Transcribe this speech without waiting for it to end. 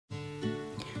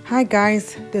Hi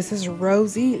guys, this is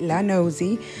Rosie La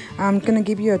Nosy. I'm gonna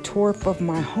give you a tour of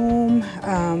my home.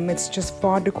 It's just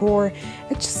fall decor.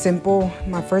 It's just simple,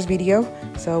 my first video.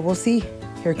 So we'll see.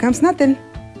 Here comes nothing.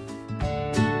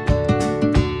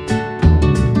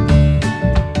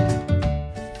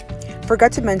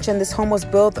 Forgot to mention, this home was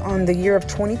built on the year of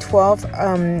 2012.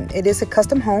 It is a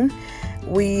custom home.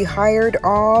 We hired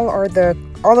all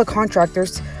the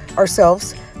contractors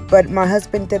ourselves, but my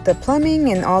husband did the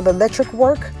plumbing and all the electric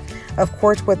work, of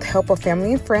course with help of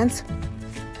family and friends.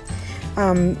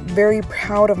 Very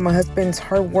proud of my husband's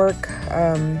hard work,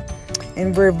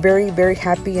 and we're very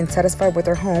happy and satisfied with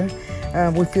our home.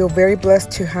 We feel very blessed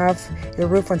to have a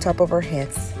roof on top of our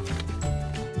heads.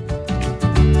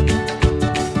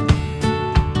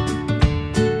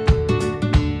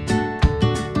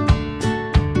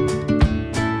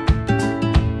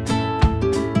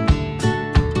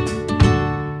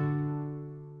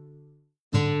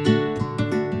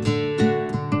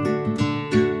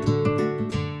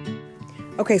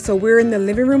 Okay, so we're in the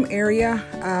living room area.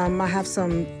 I have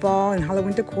some fall and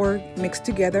Halloween decor mixed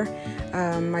together.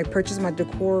 I purchased my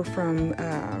decor from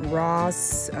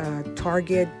Ross,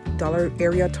 Target,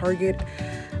 Target,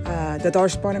 the Dollar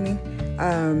Spot,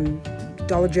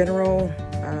 Dollar General.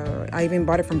 I even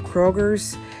bought it from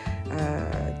Kroger's,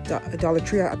 Dollar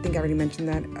Tree. I think I already mentioned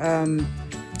that.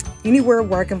 Anywhere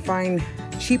where I can find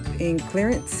cheap and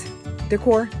clearance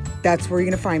decor, that's where you're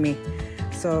gonna find me.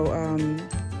 So,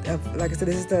 like I said,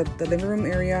 this is the living room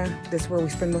area. This is where we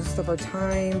spend most of our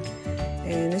time,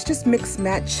 and it's just mix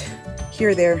match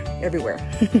here, there, everywhere.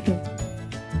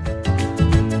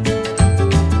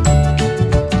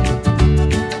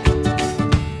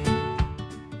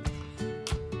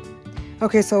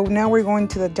 Okay, so now we're going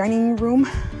to the dining room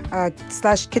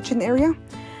slash kitchen area.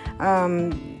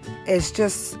 It's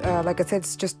just like I said,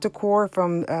 it's just decor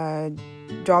from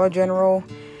Dollar General,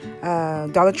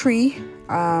 Dollar Tree,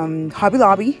 Hobby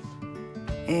Lobby,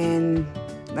 and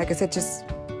like I said, just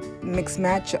mix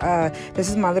match. This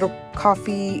is my little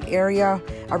coffee area.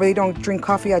 I really don't drink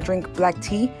coffee. I drink black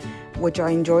tea, which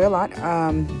I enjoy a lot.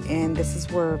 And this is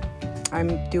where I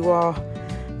do all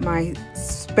my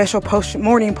special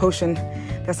morning potion.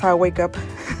 That's how I wake up.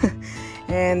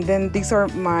 And then these are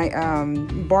my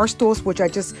bar stools, which I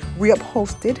just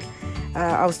reupholstered.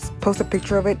 I'll post a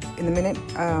picture of it in a minute.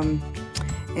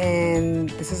 And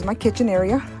this is my kitchen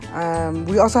area.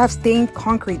 We also have stained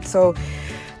concrete, so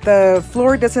the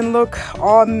floor doesn't look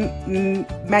all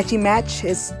matchy-match.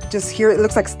 It's just here, it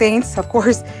looks like stains, of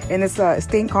course, and it's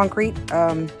stained concrete.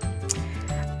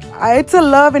 It's a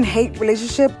love and hate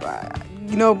relationship.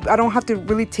 You know, I don't have to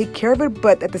really take care of it,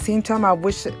 but at the same time, I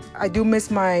do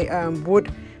miss my wood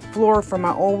floor from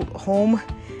my old home.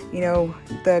 You know,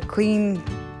 the clean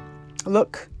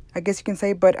look, I guess you can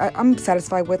say, but I'm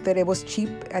satisfied with it. It was cheap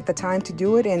at the time to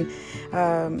do it, and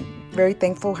very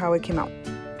thankful how it came out.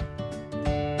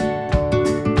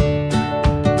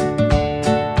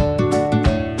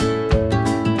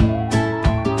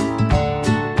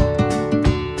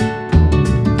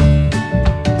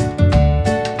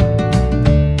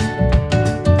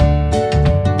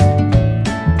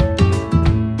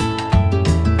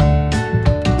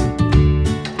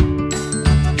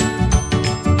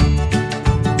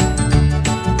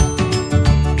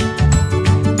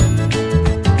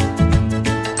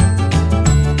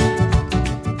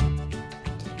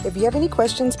 If you have any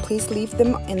questions, please leave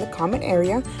them in the comment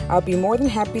area. I'll be more than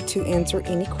happy to answer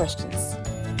any questions.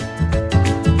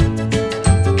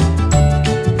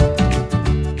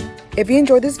 If you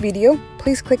enjoyed this video,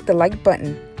 please click the like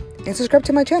button and subscribe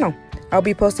to my channel. I'll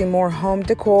be posting more home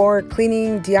decor,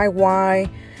 cleaning, DIY,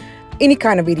 any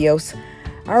kind of videos.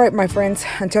 All right, my friends,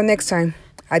 until next time,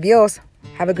 adios.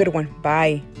 Have a good one.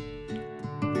 Bye.